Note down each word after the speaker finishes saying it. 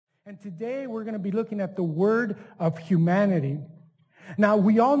And today we're going to be looking at the word of humanity. Now,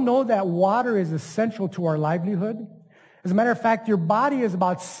 we all know that water is essential to our livelihood. As a matter of fact, your body is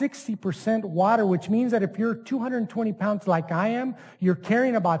about 60% water, which means that if you're 220 pounds like I am, you're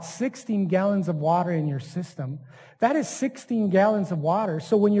carrying about 16 gallons of water in your system. That is 16 gallons of water.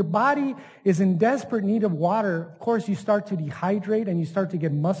 So when your body is in desperate need of water, of course, you start to dehydrate and you start to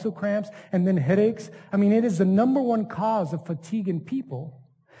get muscle cramps and then headaches. I mean, it is the number one cause of fatigue in people.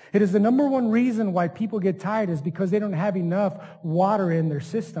 It is the number one reason why people get tired is because they don't have enough water in their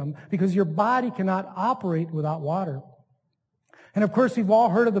system, because your body cannot operate without water. And of course, we've all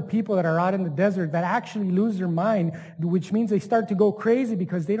heard of the people that are out in the desert that actually lose their mind, which means they start to go crazy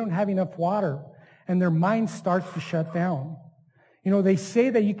because they don't have enough water and their mind starts to shut down. You know, they say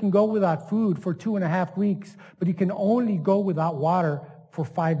that you can go without food for 2.5 weeks, but you can only go without water for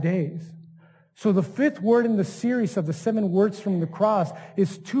 5 days. So the fifth word in the series of the 7 words from the cross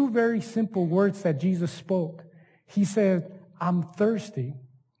is 2 very simple words that Jesus spoke. He said, "I'm thirsty."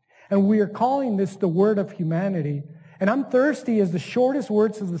 And we are calling this the word of humanity. And "I'm thirsty" is the shortest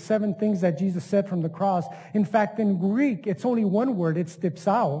words of the 7 things that Jesus said from the cross. In fact, in Greek, it's only one word, it's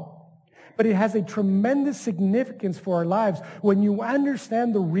dipsao. But it has a tremendous significance for our lives when you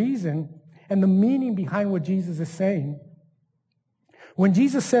understand the reason and the meaning behind what Jesus is saying. When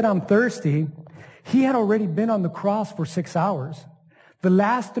Jesus said, "I'm thirsty," he had already been on the cross for 6 hours. The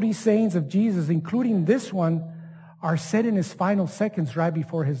last 3 sayings of Jesus, including this one, are said in his final seconds right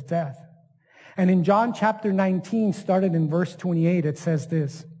before his death. And in John chapter 19, started in verse 28, it says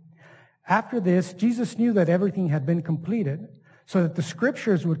this: "After this, Jesus knew that everything had been completed, so that the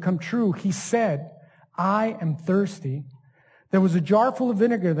scriptures would come true. He said, 'I am thirsty.' There was a jar full of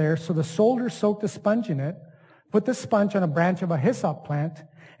vinegar there, so the soldiers soaked a sponge in it, put the sponge on a branch of a hyssop plant,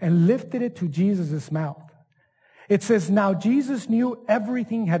 and lifted it to Jesus' mouth." It says, now Jesus knew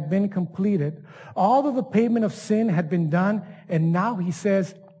everything had been completed. All of the payment of sin had been done, and now he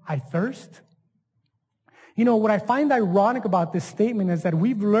says, "I thirst." You know, what I find ironic about this statement is that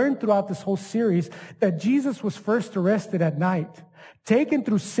we've learned throughout this whole series that Jesus was first arrested at night, taken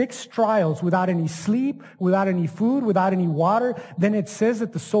through 6 trials without any sleep, without any food, without any water. Then it says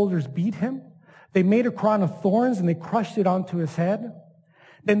that the soldiers beat him. They made a crown of thorns and they crushed it onto his head.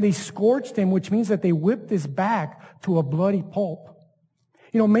 Then they scourged him, which means that they whipped his back to a bloody pulp.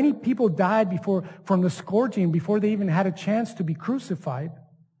 You know, many people died from the scourging before they even had a chance to be crucified.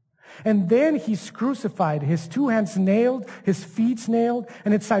 And then he's crucified, his 2 hands nailed, his feet nailed.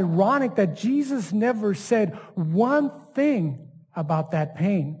 And it's ironic that Jesus never said one thing about that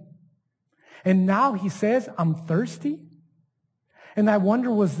pain. And now he says, "I'm thirsty." And I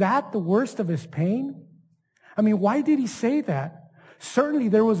wonder, was that the worst of his pain? I mean, why did he say that? Certainly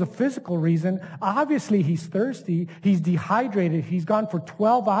there was a physical reason. Obviously he's thirsty. He's dehydrated. He's gone for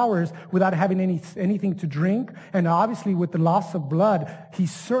 12 hours without having anything to drink. And obviously with the loss of blood,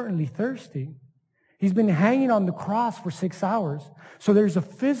 he's certainly thirsty. He's been hanging on the cross for 6 hours. So there's a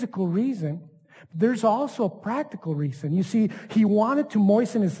physical reason. There's also a practical reason. You see, he wanted to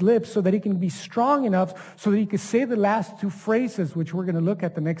moisten his lips so that he can be strong enough so that he could say the last 2 phrases, which we're going to look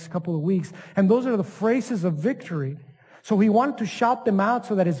at the next couple of weeks. And those are the phrases of victory. So he wanted to shout them out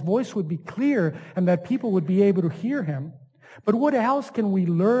so that his voice would be clear and that people would be able to hear him. But what else can we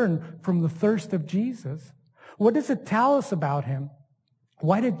learn from the thirst of Jesus? What does it tell us about him?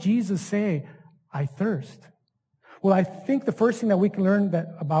 Why did Jesus say, "I thirst"? Well, I think the first thing that we can learn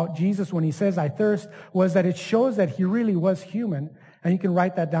about Jesus when he says, "I thirst," was that it shows that he really was human. And you can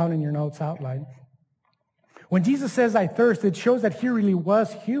write that down in your notes outline. When Jesus says, "I thirst," it shows that he really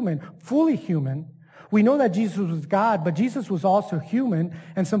was human, fully human. We know that Jesus was God, but Jesus was also human.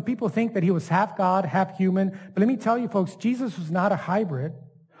 And some people think that he was half God, half human. But let me tell you, folks, Jesus was not a hybrid.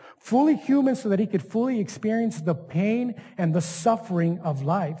 Fully human so that he could fully experience the pain and the suffering of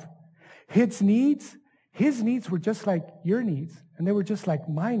life. His needs were just like your needs, and they were just like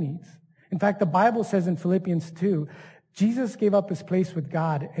my needs. In fact, the Bible says in Philippians 2, Jesus gave up his place with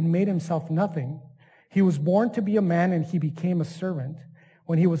God and made himself nothing. He was born to be a man, and he became a servant.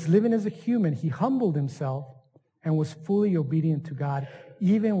 When he was living as a human, he humbled himself and was fully obedient to God,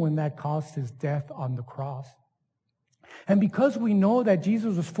 even when that caused his death on the cross. And because we know that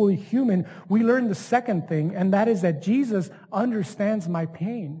Jesus was fully human, we learn the second thing, and that is that Jesus understands my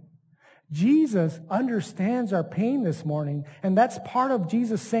pain. Jesus understands our pain this morning, and that's part of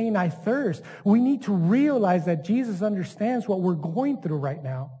Jesus saying, "I thirst." We need to realize that Jesus understands what we're going through right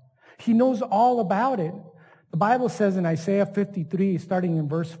now. He knows all about it. The Bible says in Isaiah 53, starting in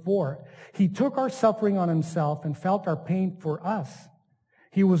verse 4, "He took our suffering on himself and felt our pain for us.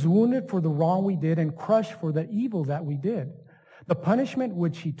 He was wounded for the wrong we did and crushed for the evil that we did. The punishment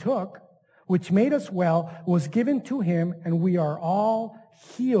which he took, which made us well, was given to him, and we are all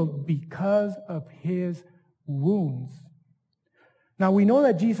healed because of his wounds. Now we know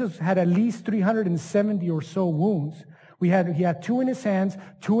that Jesus had at least 370 or so wounds. He had 2 in his hands,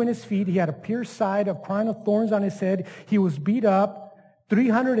 2 in his feet. He had a pierced side, a crown of thorns on his head. He was beat up.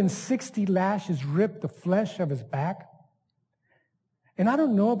 360 lashes ripped the flesh of his back. And I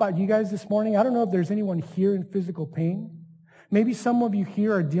don't know about you guys this morning. I don't know if there's anyone here in physical pain. Maybe some of you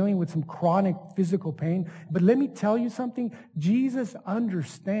here are dealing with some chronic physical pain. But let me tell you something. Jesus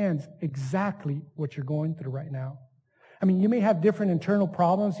understands exactly what you're going through right now. I mean, you may have different internal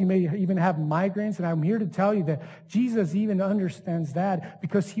problems. You may even have migraines. And I'm here to tell you that Jesus even understands that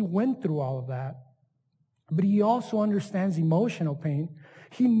because he went through all of that. But he also understands emotional pain.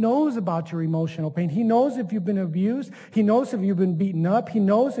 He knows about your emotional pain. He knows if you've been abused. He knows if you've been beaten up. He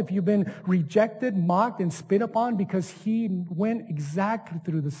knows if you've been rejected, mocked, and spit upon because he went exactly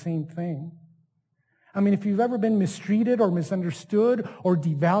through the same thing. I mean, if you've ever been mistreated or misunderstood or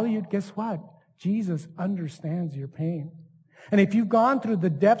devalued, guess what? Jesus understands your pain. And if you've gone through the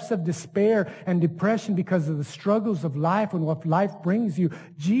depths of despair and depression because of the struggles of life and what life brings you,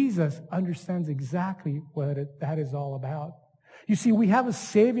 Jesus understands exactly what that is all about. You see, we have a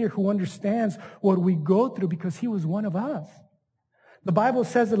Savior who understands what we go through because he was one of us. The Bible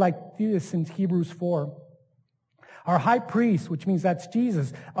says it like this in Hebrews 4. Our high priest, which means that's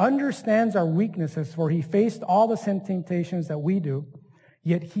Jesus, understands our weaknesses, for he faced all the same temptations that we do,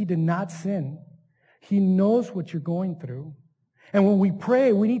 yet he did not sin. He knows what you're going through. And when we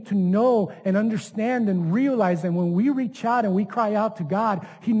pray, we need to know and understand and realize that when we reach out and we cry out to God,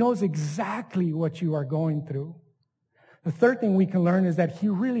 he knows exactly what you are going through. The third thing we can learn is that he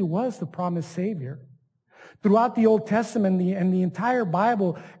really was the promised Savior. Throughout the Old Testament and the entire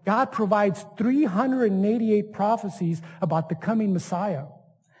Bible, God provides 388 prophecies about the coming Messiah.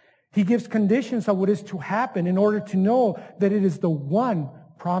 He gives conditions of what is to happen in order to know that it is the one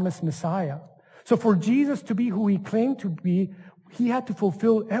promised Messiah. So for Jesus to be who he claimed to be, he had to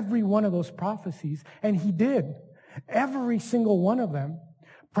fulfill every one of those prophecies. And he did. Every single one of them.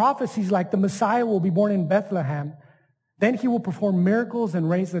 Prophecies like the Messiah will be born in Bethlehem. Then he will perform miracles and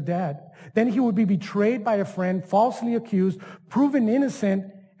raise the dead. Then he would be betrayed by a friend, falsely accused, proven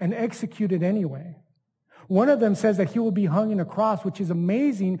innocent, and executed anyway. One of them says that he will be hung on a cross, which is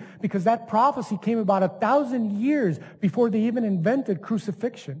amazing because that prophecy came about 1,000 years before they even invented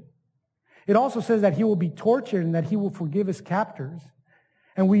crucifixion. It also says that he will be tortured and that he will forgive his captors.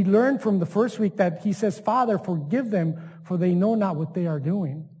 And we learned from the first week that he says, Father, forgive them, for they know not what they are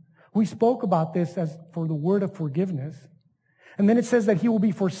doing. We spoke about this as for the word of forgiveness. And then it says that he will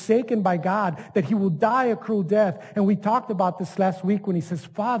be forsaken by God, that he will die a cruel death. And we talked about this last week when he says,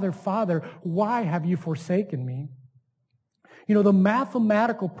 Father, Father, why have you forsaken me? You know, the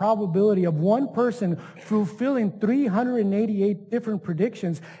mathematical probability of one person fulfilling 388 different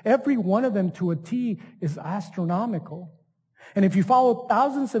predictions, every one of them to a T, is astronomical. And if you follow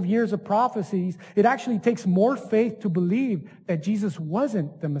thousands of years of prophecies, it actually takes more faith to believe that Jesus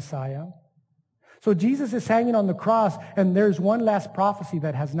wasn't the Messiah. So Jesus is hanging on the cross, and there's one last prophecy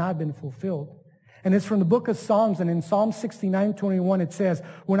that has not been fulfilled. And it's from the book of Psalms, and in Psalm 69:21 it says,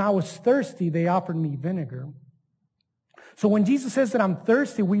 when I was thirsty, they offered me vinegar. So when Jesus says that I'm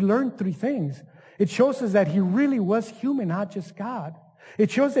thirsty, we learn three things. It shows us that he really was human, not just God.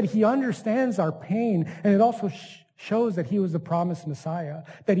 It shows that he understands our pain, and it also shows that he was the promised Messiah,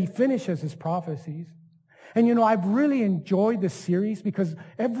 that he finishes his prophecies. And you know, I've really enjoyed this series because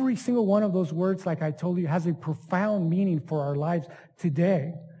every single one of those words, like I told you, has a profound meaning for our lives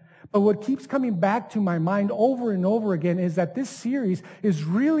today. But what keeps coming back to my mind over and over again is that this series is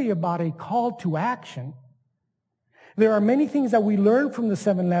really about a call to action. There are many things that we learn from the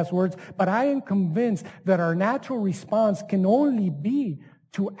 7 last words, but I am convinced that our natural response can only be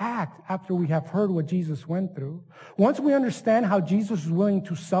to act after we have heard what Jesus went through. Once we understand how Jesus is willing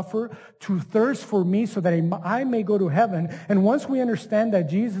to suffer, to thirst for me so that I may go to heaven, and once we understand that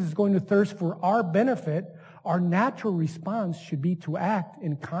Jesus is going to thirst for our benefit, our natural response should be to act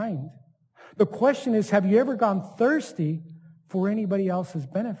in kind. The question is, have you ever gone thirsty for anybody else's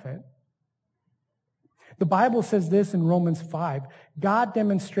benefit? The Bible says this in Romans 5. God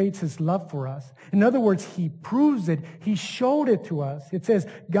demonstrates his love for us. In other words, he proves it. He showed it to us. It says,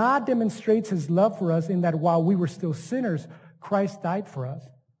 God demonstrates his love for us in that while we were still sinners, Christ died for us.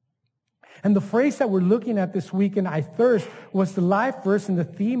 And the phrase that we're looking at this weekend, I thirst, was the life verse and the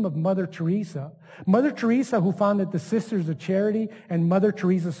theme of Mother Teresa. Mother Teresa, who founded the Sisters of Charity and Mother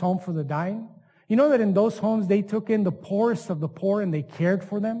Teresa's Home for the Dying. You know that in those homes, they took in the poorest of the poor and they cared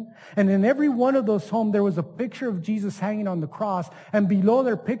for them? And in every one of those homes, there was a picture of Jesus hanging on the cross. And below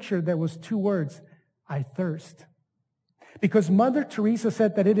their picture, there was 2 words, I thirst. Because Mother Teresa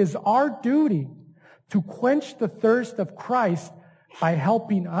said that it is our duty to quench the thirst of Christ by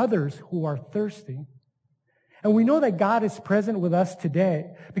helping others who are thirsty. And we know that God is present with us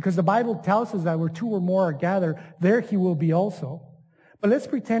today because the Bible tells us that where 2 or more are gathered, there He will be also. But let's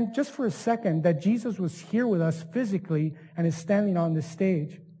pretend just for a second that Jesus was here with us physically and is standing on this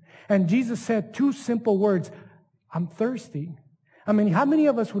stage. And Jesus said 2 simple words, I'm thirsty. I mean, how many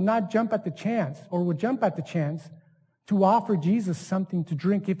of us would not jump at the chance or would jump at the chance to offer Jesus something to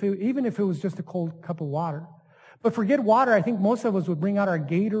drink, even if it was just a cold cup of water? But forget water, I think most of us would bring out our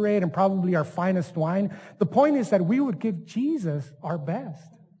Gatorade and probably our finest wine. The point is that we would give Jesus our best.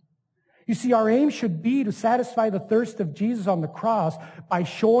 You see, our aim should be to satisfy the thirst of Jesus on the cross by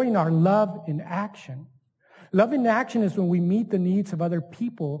showing our love in action. Love in action is when we meet the needs of other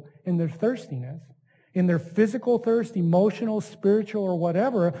people in their thirstiness, in their physical thirst, emotional, spiritual, or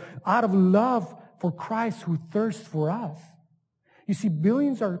whatever, out of love for Christ who thirsts for us. You see,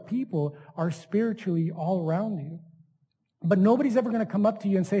 billions of people are spiritually all around you. But nobody's ever going to come up to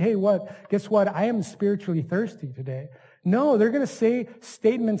you and say, hey, guess what? I am spiritually thirsty today. No, they're going to say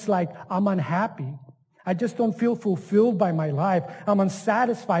statements like, I'm unhappy. I just don't feel fulfilled by my life. I'm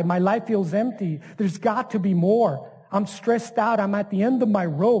unsatisfied. My life feels empty. There's got to be more. I'm stressed out. I'm at the end of my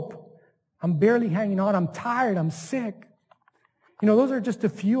rope. I'm barely hanging on. I'm tired. I'm sick. You know, those are just a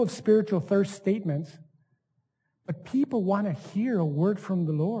few of spiritual thirst statements. But people want to hear a word from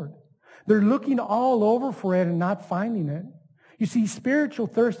the Lord. They're looking all over for it and not finding it. You see, spiritual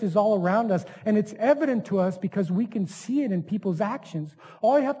thirst is all around us, and it's evident to us because we can see it in people's actions.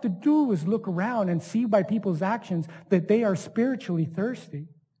 All you have to do is look around and see by people's actions that they are spiritually thirsty.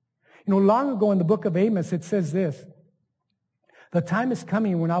 You know, long ago in the book of Amos, it says this, the time is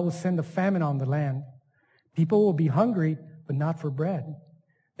coming when I will send a famine on the land. People will be hungry, but not for bread.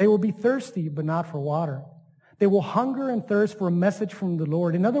 They will be thirsty, but not for water. They will hunger and thirst for a message from the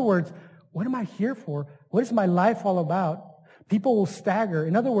Lord. In other words, what am I here for? What is my life all about? People will stagger.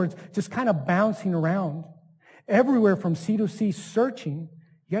 In other words, just kind of bouncing around. Everywhere from sea to sea, searching.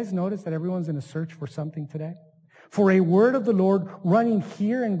 You guys notice that everyone's in a search for something today? For a word of the Lord, running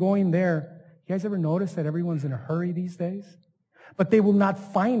here and going there. You guys ever notice that everyone's in a hurry these days? But they will not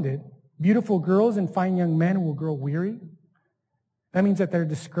find it. Beautiful girls and fine young men will grow weary. That means that they're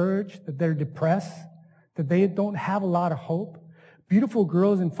discouraged, that they're depressed, that they don't have a lot of hope. Beautiful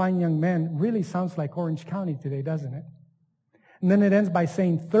girls and fine young men really sounds like Orange County today, doesn't it? And then it ends by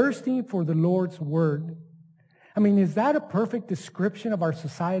saying, thirsting for the Lord's word. I mean, is that a perfect description of our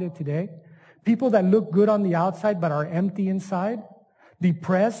society today? People that look good on the outside but are empty inside?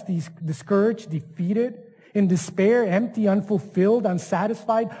 Depressed, discouraged, defeated, in despair, empty, unfulfilled,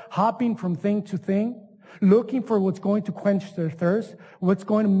 unsatisfied, hopping from thing to thing, looking for what's going to quench their thirst, what's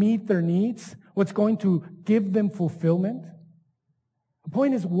going to meet their needs, what's going to give them fulfillment. The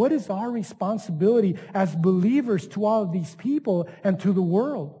point is, what is our responsibility as believers to all of these people and to the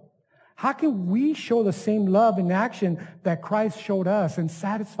world? How can we show the same love in action that Christ showed us and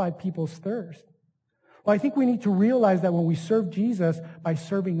satisfy people's thirst? Well, I think we need to realize that when we serve Jesus, by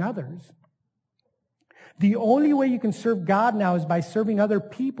serving others. The only way you can serve God now is by serving other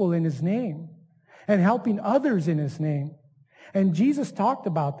people in His name and helping others in His name. And Jesus talked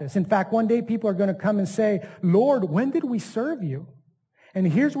about this. In fact, one day people are going to come and say, Lord, when did we serve you? And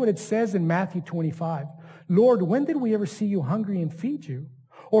here's what it says in Matthew 25. Lord, when did we ever see you hungry and feed you?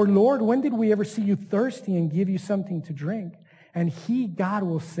 Or Lord, when did we ever see you thirsty and give you something to drink? And He, God,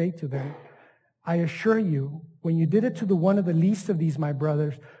 will say to them, I assure you, when you did it to the one of the least of these, my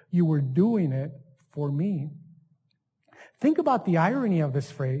brothers, you were doing it for me. Think about the irony of this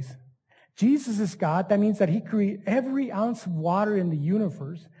phrase. Jesus is God. That means that He created every ounce of water in the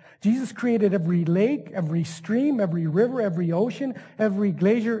universe. Jesus created every lake, every stream, every river, every ocean, every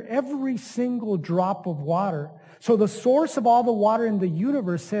glacier, every single drop of water. So the source of all the water in the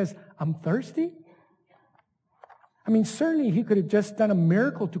universe says, I'm thirsty? I mean, certainly He could have just done a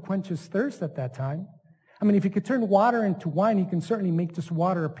miracle to quench His thirst at that time. I mean, if He could turn water into wine, He can certainly make this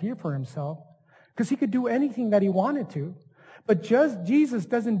water appear for Himself, because He could do anything that He wanted to. But just Jesus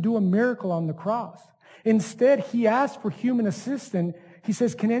doesn't do a miracle on the cross. Instead, He asked for human assistance. He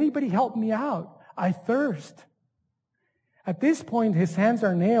says, can anybody help me out? I thirst. At this point, His hands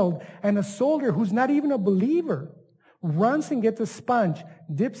are nailed, and a soldier who's not even a believer runs and gets a sponge,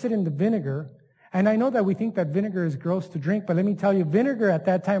 dips it in the vinegar, And I know that we think that vinegar is gross to drink, but let me tell you, vinegar at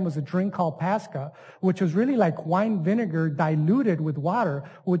that time was a drink called Pasca, which was really like wine vinegar diluted with water,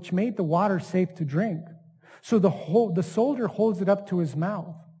 which made the water safe to drink. So the soldier holds it up to his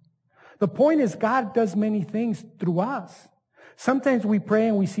mouth. The point is, God does many things through us. Sometimes we pray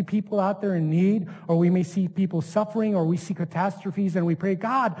and we see people out there in need, or we may see people suffering, or we see catastrophes, and we pray,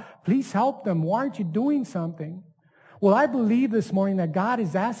 God, please help them. Why aren't you doing something? Well, I believe this morning that God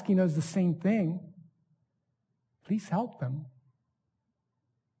is asking us the same thing. Please help them.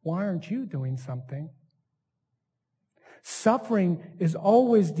 Why aren't you doing something? Suffering is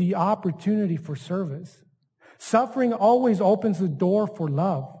always the opportunity for service. Suffering always opens the door for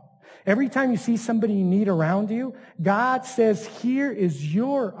love. Every time you see somebody in need around you, God says, here is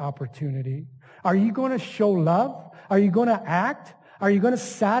your opportunity. Are you going to show love? Are you going to act? Are you going to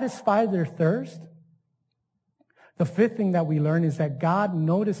satisfy their thirst? The fifth thing that we learn is that God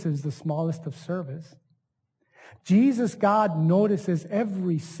notices the smallest of service. Jesus, God, notices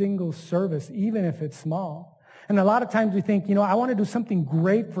every single service, even if it's small. And a lot of times we think, I want to do something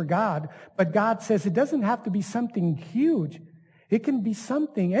great for God. But God says it doesn't have to be something huge. It can be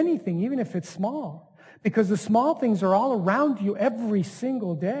something, anything, even if it's small. Because the small things are all around you every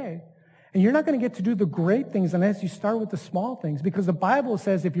single day. And you're not going to get to do the great things unless you start with the small things. Because the Bible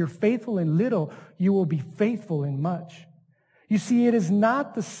says if you're faithful in little, you will be faithful in much. You see, it is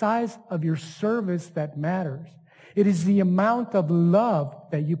not the size of your service that matters. It is the amount of love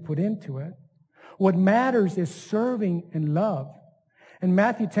that you put into it. What matters is serving in love. And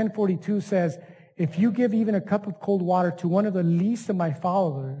Matthew 10:42 says, if you give even a cup of cold water to one of the least of my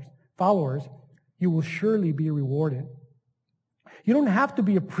followers, you will surely be rewarded. You don't have to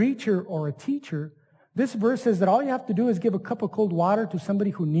be a preacher or a teacher. This verse says that all you have to do is give a cup of cold water to somebody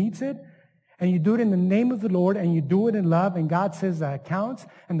who needs it, and you do it in the name of the Lord, and you do it in love, and God says that counts,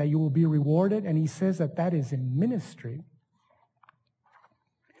 and that you will be rewarded, and He says that that is in ministry.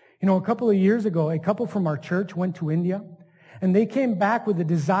 A couple of years ago, a couple from our church went to India, and they came back with a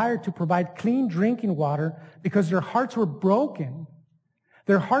desire to provide clean drinking water because their hearts were broken.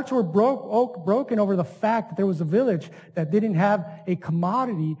 Their hearts were broken over the fact that there was a village that didn't have a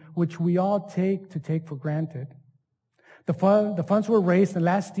commodity which we all take for granted. The funds were raised, and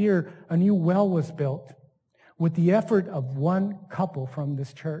last year a new well was built with the effort of one couple from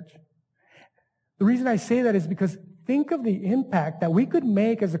this church. The reason I say that is because think of the impact that we could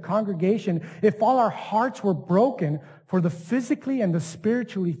make as a congregation if all our hearts were broken for the physically and the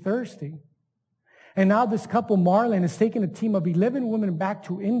spiritually thirsty. And now this couple, Marlon, has taken a team of 11 women back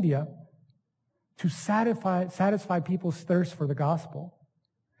to India to satisfy people's thirst for the gospel.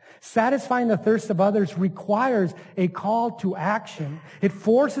 Satisfying the thirst of others requires a call to action. It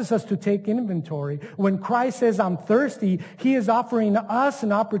forces us to take inventory. When Christ says, I'm thirsty, He is offering us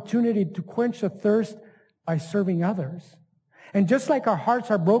an opportunity to quench the thirst by serving others. And just like our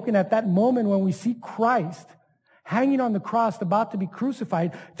hearts are broken at that moment when we see Christ hanging on the cross, about to be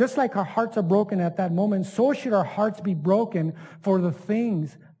crucified, just like our hearts are broken at that moment, so should our hearts be broken for the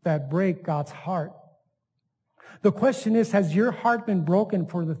things that break God's heart. The question is, has your heart been broken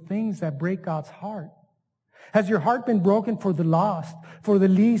for the things that break God's heart? Has your heart been broken for the lost, for the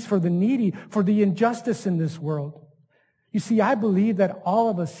least, for the needy, for the injustice in this world? You see, I believe that all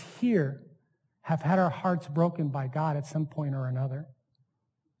of us here have had our hearts broken by God at some point or another.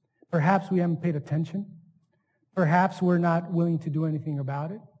 Perhaps we haven't paid attention. Perhaps we're not willing to do anything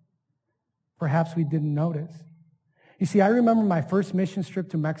about it. Perhaps we didn't notice. You see, I remember my first mission trip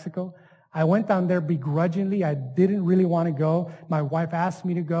to Mexico. I went down there begrudgingly. I didn't really want to go. My wife asked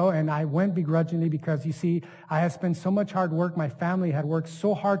me to go, and I went begrudgingly because, you see, I had spent so much hard work. My family had worked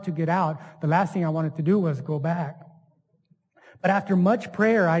so hard to get out. The last thing I wanted to do was go back. But after much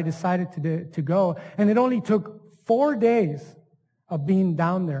prayer, I decided to go, and it only took 4 days of being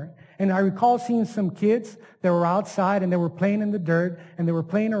down there. And I recall seeing some kids that were outside and they were playing in the dirt and they were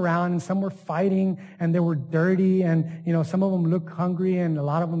playing around and some were fighting and they were dirty and, some of them looked hungry and a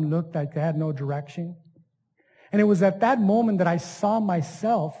lot of them looked like they had no direction. And it was at that moment that I saw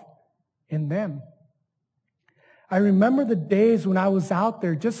myself in them. I remember the days when I was out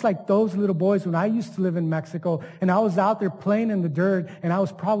there, just like those little boys when I used to live in Mexico, and I was out there playing in the dirt and I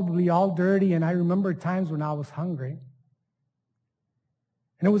was probably all dirty, and I remember times when I was hungry.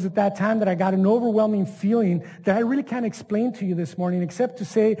 And it was at that time that I got an overwhelming feeling that I really can't explain to you this morning, except to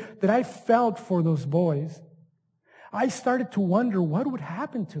say that I felt for those boys. I started to wonder what would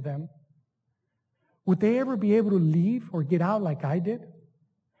happen to them. Would they ever be able to leave or get out like I did?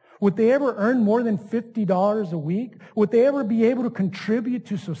 Would they ever earn more than $50 a week? Would they ever be able to contribute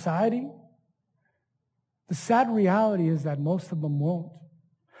to society? The sad reality is that most of them won't.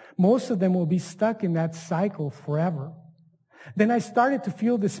 Most of them will be stuck in that cycle forever. Then I started to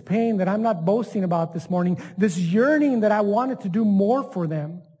feel this pain that I'm not boasting about this morning, this yearning that I wanted to do more for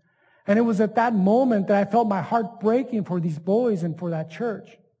them. And it was at that moment that I felt my heart breaking for these boys and for that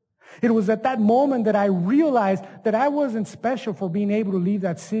church. It was at that moment that I realized that I wasn't special for being able to leave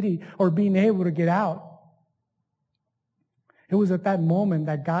that city or being able to get out. It was at that moment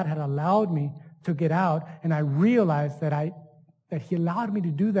that God had allowed me to get out, and I realized that He allowed me to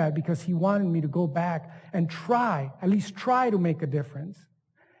do that because He wanted me to go back and at least try to make a difference.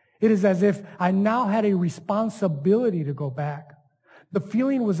 It is as if I now had a responsibility to go back. The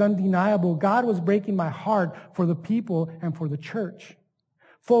feeling was undeniable. God was breaking my heart for the people and for the church.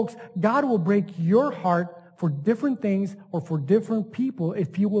 Folks, God will break your heart for different things or for different people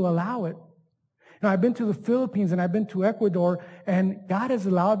if you will allow it. Now, I've been to the Philippines and I've been to Ecuador, and God has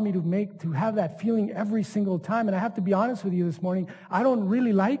allowed me to have that feeling every single time. And I have to be honest with you this morning, I don't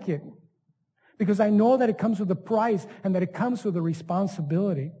really like it because I know that it comes with a price and that it comes with a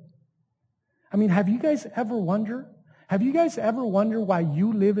responsibility. I mean, have you guys ever wondered why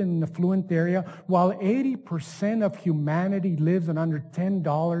you live in an affluent area while 80% of humanity lives on under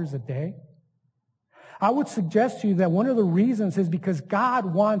 $10 a day? I would suggest to you that one of the reasons is because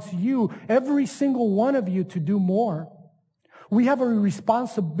God wants you, every single one of you, to do more. We have a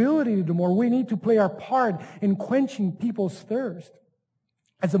responsibility to do more. We need to play our part in quenching people's thirst.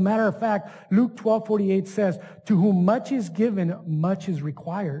 As a matter of fact, Luke 12:48 says, "To whom much is given, much is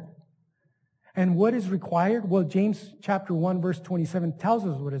required." And what is required? Well, James chapter 1, verse 27 tells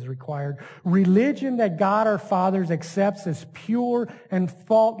us what is required. Religion that God our fathers accepts as pure and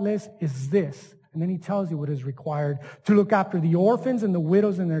faultless is this. And then he tells you what is required: to look after the orphans and the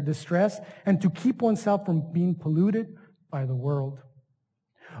widows in their distress, and to keep oneself from being polluted by the world.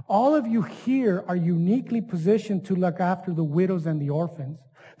 All of you here are uniquely positioned to look after the widows and the orphans.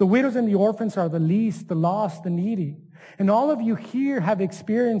 The widows and the orphans are the least, the lost, the needy. And all of you here have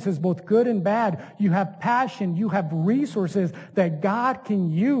experiences, both good and bad. You have passion, you have resources that God can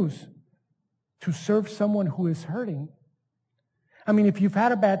use to serve someone who is hurting. I mean, if you've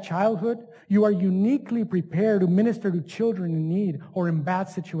had a bad childhood, you are uniquely prepared to minister to children in need or in bad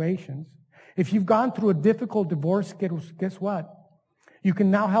situations. If you've gone through a difficult divorce, guess what? You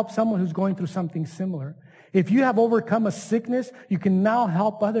can now help someone who's going through something similar. If you have overcome a sickness, you can now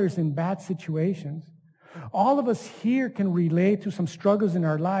help others in bad situations. All of us here can relate to some struggles in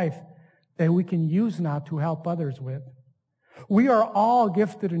our life that we can use now to help others with. We are all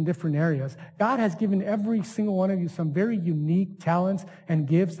gifted in different areas. God has given every single one of you some very unique talents and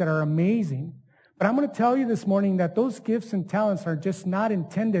gifts that are amazing. But I'm going to tell you this morning that those gifts and talents are just not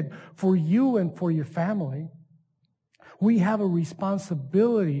intended for you and for your family. We have a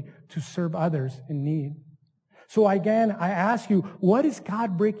responsibility to serve others in need. So again, I ask you, what is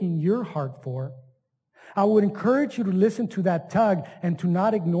God breaking your heart for? I would encourage you to listen to that tug and to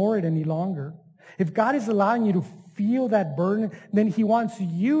not ignore it any longer. If God is allowing you to feel that burden, then He wants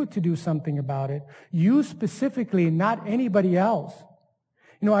you to do something about it. You specifically, not anybody else.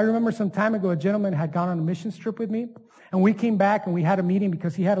 You know, I remember some time ago, a gentleman had gone on a mission trip with me, and we came back and we had a meeting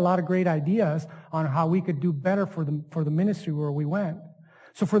because he had a lot of great ideas on how we could do better for the ministry where we went.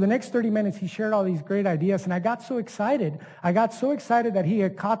 So for the next 30 minutes, he shared all these great ideas, and I got so excited. I got so excited that he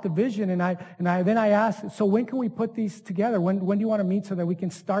had caught the vision, and then I asked, so when can we put these together? When do you want to meet so that we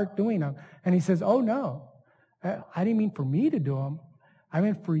can start doing them? And he says, oh, no. I didn't mean for me to do them. I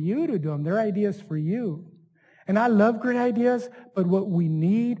meant for you to do them. They're ideas for you. And I love great ideas, but what we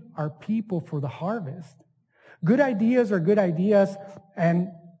need are people for the harvest. Good ideas are good ideas,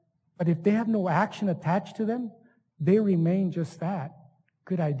 but if they have no action attached to them, they remain just that,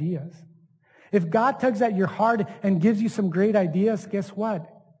 good ideas. If God tugs at your heart and gives you some great ideas, guess what?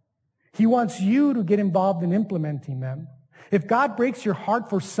 He wants you to get involved in implementing them. If God breaks your heart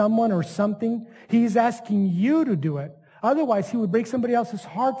for someone or something, He's asking you to do it. Otherwise, He would break somebody else's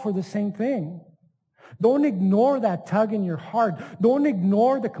heart for the same thing. Don't ignore that tug in your heart. Don't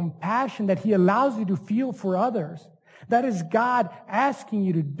ignore the compassion that He allows you to feel for others. That is God asking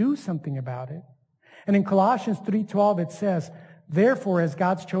you to do something about it. And in Colossians 3:12, it says, therefore, as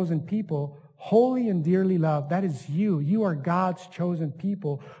God's chosen people, holy and dearly loved, that is you. You are God's chosen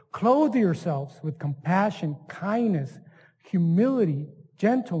people. Clothe yourselves with compassion, kindness, humility,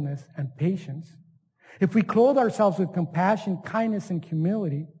 gentleness, and patience. If we clothe ourselves with compassion, kindness, and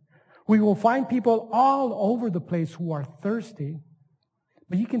humility, we will find people all over the place who are thirsty.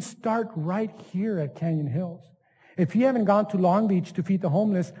 But you can start right here at Canyon Hills. If you haven't gone to Long Beach to feed the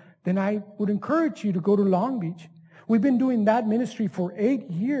homeless, then I would encourage you to go to Long Beach. We've been doing that ministry for 8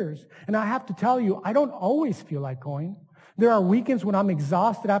 years. And I have to tell you, I don't always feel like going. There are weekends when I'm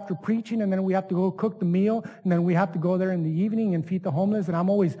exhausted after preaching, and then we have to go cook the meal, and then we have to go there in the evening and feed the homeless, and I'm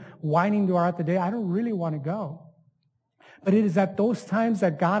always whining throughout the day. I don't really want to go. But it is at those times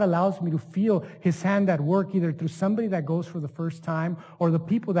that God allows me to feel His hand at work, either through somebody that goes for the first time or the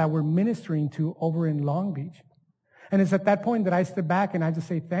people that we're ministering to over in Long Beach. And it's at that point that I step back and I just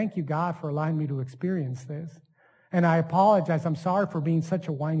say, thank you, God, for allowing me to experience this. And I apologize. I'm sorry for being such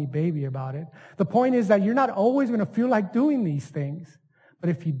a whiny baby about it. The point is that you're not always going to feel like doing these things. But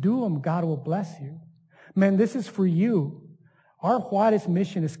if you do them, God will bless you. Man, this is for you. Our Juarez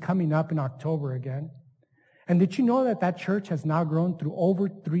mission is coming up in October again. And did you know that that church has now grown through over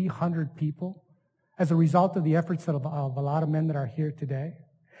 300 people as a result of the efforts of a lot of men that are here today?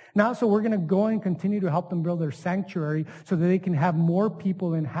 Now, so we're going to go and continue to help them build their sanctuary so that they can have more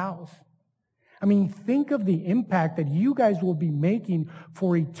people in house. I mean, think of the impact that you guys will be making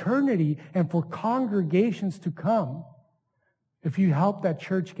for eternity and for congregations to come if you help that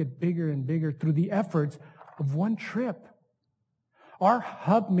church get bigger and bigger through the efforts of one trip. Our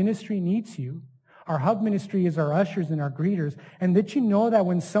hub ministry needs you. Our hub ministry is our ushers and our greeters. And did you know that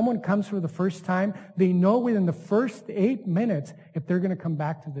when someone comes for the first time, they know within the first 8 minutes if they're going to come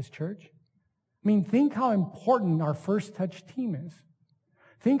back to this church? I mean, think how important our First Touch team is.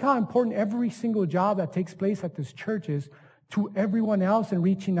 Think how important every single job that takes place at this church is to everyone else and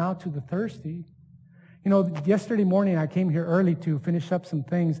reaching out to the thirsty. You know, yesterday morning I came here early to finish up some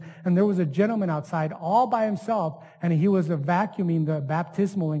things, and there was a gentleman outside all by himself, and he was vacuuming the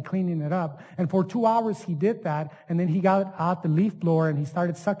baptismal and cleaning it up. And for 2 hours he did that, and then he got out the leaf blower and he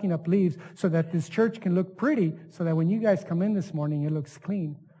started sucking up leaves so that this church can look pretty, so that when you guys come in this morning, it looks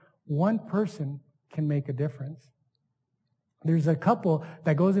clean. One person can make a difference. There's a couple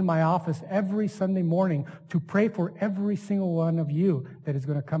that goes in my office every Sunday morning to pray for every single one of you that is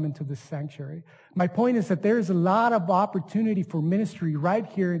going to come into this sanctuary. My point is that there's a lot of opportunity for ministry right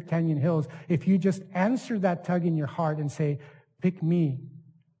here at Canyon Hills if you just answer that tug in your heart and say, pick me.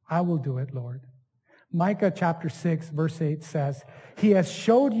 I will do it, Lord. Micah chapter 6, verse 8 says, He has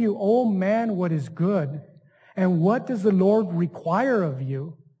showed you, O man, what is good, and what does the Lord require of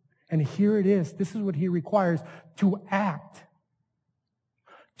you? And here it is. This is what He requires, to act.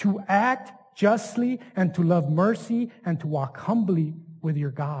 To act justly and to love mercy and to walk humbly with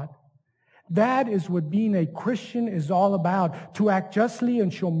your God. That is what being a Christian is all about, to act justly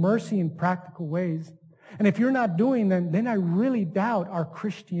and show mercy in practical ways. And if you're not doing that, then I really doubt our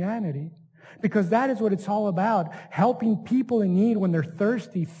Christianity, because that is what it's all about, helping people in need when they're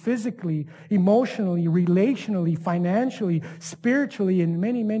thirsty physically, emotionally, relationally, financially, spiritually, in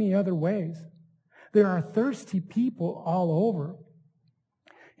many, many other ways. There are thirsty people all over.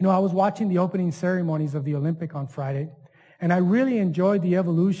 You know, I was watching the opening ceremonies of the Olympic on Friday, and I really enjoyed the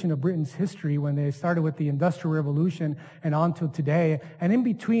evolution of Britain's history when they started with the Industrial Revolution and on to today. And in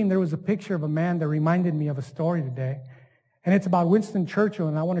between, there was a picture of a man that reminded me of a story today. And it's about Winston Churchill,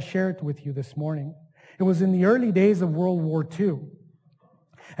 and I want to share it with you this morning. It was in the early days of World War II.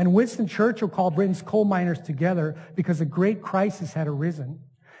 And Winston Churchill called Britain's coal miners together because a great crisis had arisen.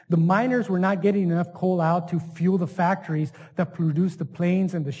 The miners were not getting enough coal out to fuel the factories that produced the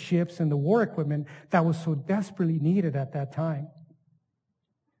planes and the ships and the war equipment that was so desperately needed at that time.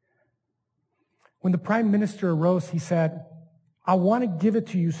 When the Prime Minister arose, he said, I want to give it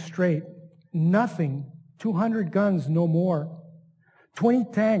to you straight. Nothing. 200 guns, no more. 20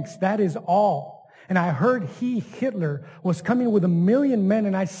 tanks, that is all. And I heard Hitler, was coming with 1 million men,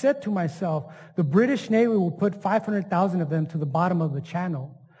 and I said to myself, the British Navy will put 500,000 of them to the bottom of the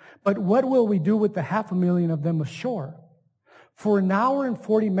channel. But what will we do with the 500,000 of them ashore? For an hour and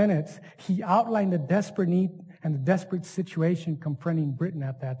 40 minutes, he outlined the desperate need and the desperate situation confronting Britain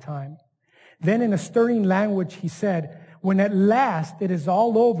at that time. Then in a stirring language, he said, when at last it is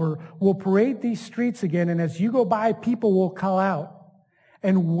all over, we'll parade these streets again, and as you go by, people will call out,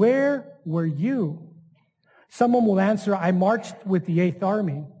 and where were you? Someone will answer, I marched with the 8th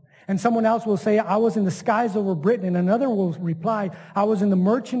Army. And someone else will say, I was in the skies over Britain. And another will reply, I was in the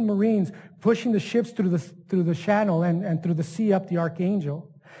merchant marines pushing the ships through the channel and through the sea up the Archangel.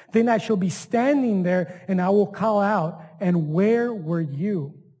 Then I shall be standing there and I will call out, and where were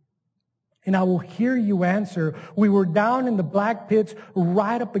you? And I will hear you answer, we were down in the black pits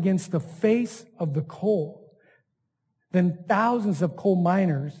right up against the face of the coal. Then thousands of coal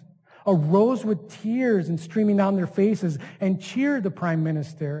miners arose with tears and streaming down their faces and cheered the Prime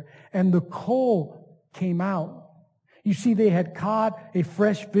Minister, and the coal came out. You see, they had caught a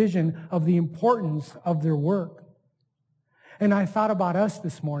fresh vision of the importance of their work. And I thought about us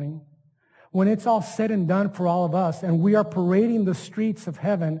this morning. when it's all said and done for all of us, and we are parading the streets of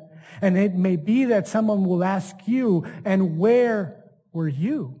heaven, and it may be that someone will ask you, and where were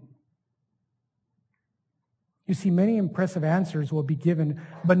you? You see, many impressive answers will be given,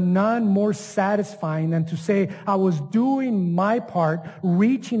 but none more satisfying than to say, I was doing my part,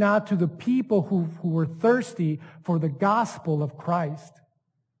 reaching out to the people who were thirsty for the gospel of Christ.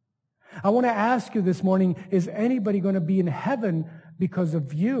 I want to ask you this morning, is anybody going to be in heaven because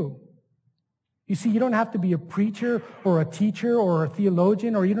of you? You see, you don't have to be a preacher or a teacher or a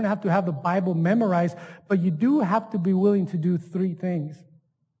theologian, or you don't have to have the Bible memorized, but you do have to be willing to do three things.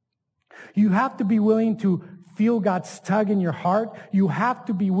 You have to be willing to feel God's tug in your heart. You have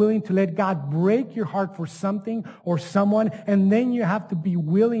to be willing to let God break your heart for something or someone, and then you have to be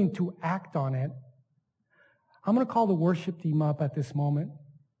willing to act on it. I'm going to call the worship team up at this moment.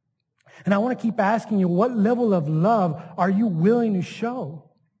 And I want to keep asking you, what level of love are you willing to show?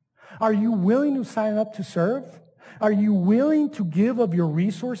 Are you willing to sign up to serve? Are you willing to give of your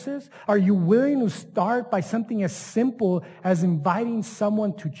resources? Are you willing to start by something as simple as inviting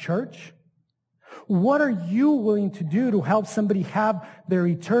someone to church? What are you willing to do to help somebody have their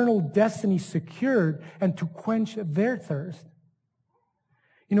eternal destiny secured and to quench their thirst?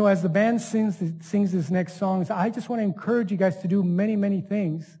 You know, as the band sings this next song, I just want to encourage you guys to do many, many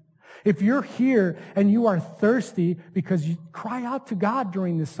things. If you're here and you are thirsty, because you cry out to God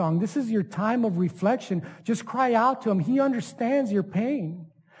during this song, this is your time of reflection. Just cry out to Him. He understands your pain.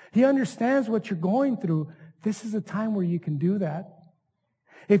 He understands what you're going through. This is a time where you can do that.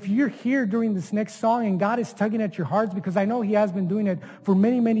 If you're here during this next song and God is tugging at your hearts, because I know He has been doing it for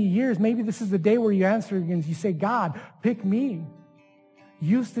many, many years, maybe this is the day where you answer and you say, God, pick me.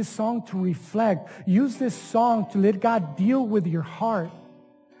 Use this song to reflect. Use this song to let God deal with your heart.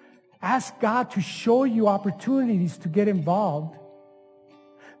 Ask God to show you opportunities to get involved.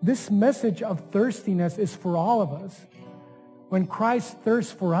 This message of thirstiness is for all of us. When Christ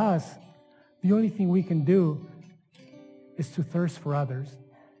thirsts for us, the only thing we can do is to thirst for others.